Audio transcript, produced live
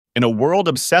In a world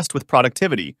obsessed with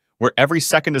productivity, where every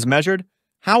second is measured,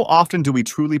 how often do we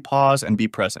truly pause and be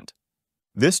present?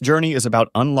 This journey is about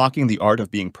unlocking the art of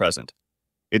being present.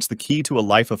 It's the key to a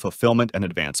life of fulfillment and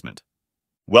advancement.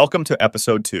 Welcome to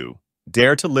Episode 2.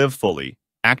 Dare to live fully.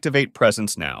 Activate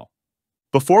presence now.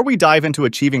 Before we dive into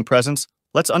achieving presence,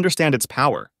 let's understand its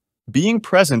power. Being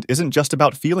present isn't just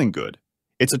about feeling good.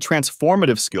 It's a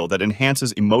transformative skill that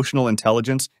enhances emotional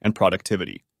intelligence and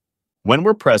productivity. When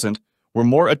we're present, we're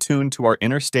more attuned to our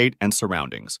inner state and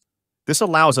surroundings. This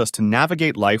allows us to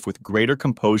navigate life with greater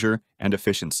composure and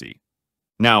efficiency.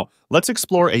 Now, let's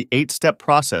explore a 8-step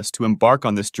process to embark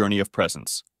on this journey of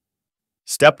presence.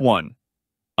 Step 1.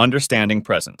 Understanding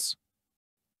presence.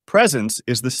 Presence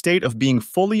is the state of being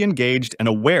fully engaged and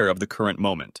aware of the current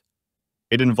moment.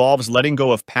 It involves letting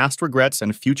go of past regrets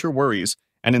and future worries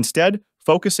and instead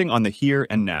focusing on the here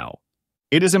and now.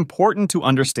 It is important to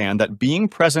understand that being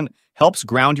present helps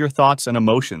ground your thoughts and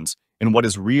emotions in what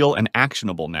is real and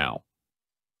actionable now.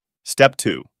 Step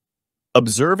 2.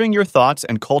 Observing your thoughts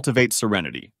and cultivate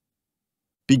serenity.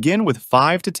 Begin with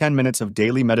 5 to 10 minutes of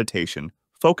daily meditation,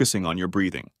 focusing on your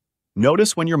breathing.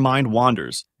 Notice when your mind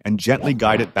wanders and gently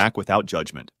guide it back without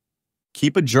judgment.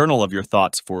 Keep a journal of your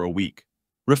thoughts for a week.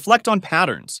 Reflect on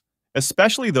patterns,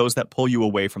 especially those that pull you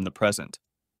away from the present.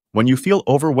 When you feel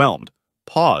overwhelmed,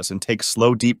 pause and take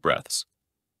slow, deep breaths.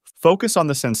 Focus on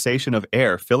the sensation of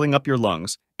air filling up your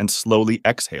lungs and slowly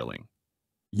exhaling.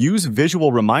 Use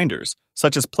visual reminders,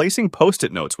 such as placing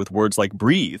post-it notes with words like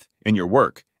breathe in your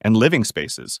work and living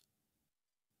spaces.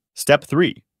 Step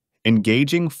 3.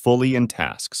 Engaging fully in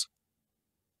tasks.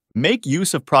 Make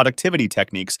use of productivity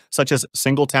techniques such as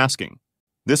single tasking.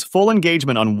 This full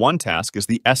engagement on one task is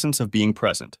the essence of being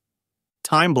present.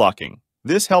 Time blocking.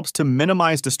 This helps to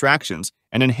minimize distractions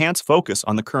and enhance focus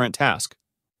on the current task.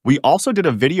 We also did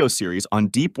a video series on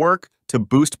deep work to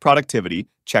boost productivity.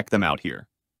 Check them out here.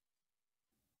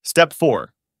 Step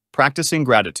 4. Practicing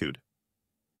gratitude.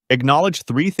 Acknowledge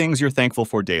 3 things you're thankful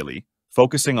for daily,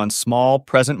 focusing on small,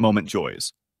 present moment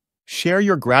joys. Share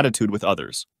your gratitude with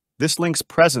others. This links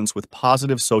presence with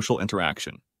positive social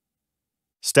interaction.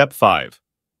 Step 5.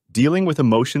 Dealing with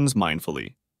emotions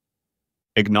mindfully.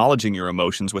 Acknowledging your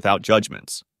emotions without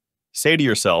judgments. Say to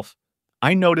yourself,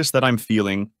 I notice that I'm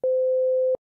feeling.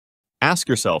 Ask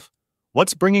yourself,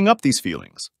 what's bringing up these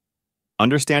feelings?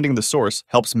 Understanding the source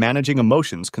helps managing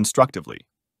emotions constructively.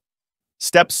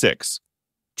 Step 6.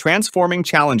 Transforming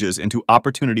challenges into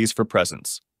opportunities for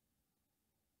presence.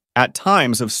 At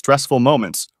times of stressful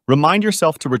moments, remind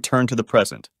yourself to return to the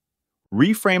present.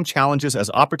 Reframe challenges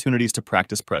as opportunities to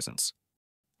practice presence.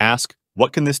 Ask,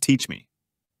 what can this teach me?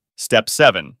 Step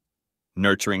 7.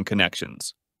 Nurturing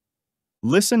connections.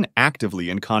 Listen actively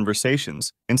in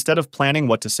conversations instead of planning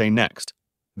what to say next.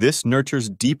 This nurtures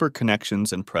deeper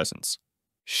connections and presence.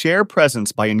 Share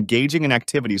presence by engaging in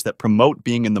activities that promote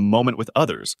being in the moment with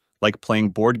others, like playing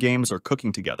board games or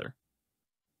cooking together.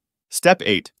 Step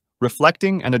 8.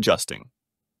 Reflecting and adjusting.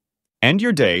 End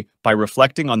your day by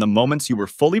reflecting on the moments you were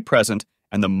fully present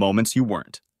and the moments you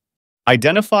weren't.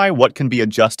 Identify what can be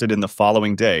adjusted in the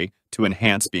following day to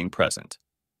enhance being present.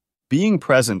 Being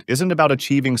present isn't about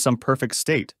achieving some perfect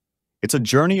state. It's a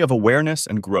journey of awareness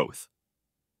and growth.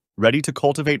 Ready to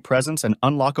cultivate presence and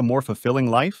unlock a more fulfilling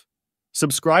life?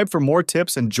 Subscribe for more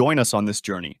tips and join us on this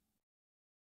journey.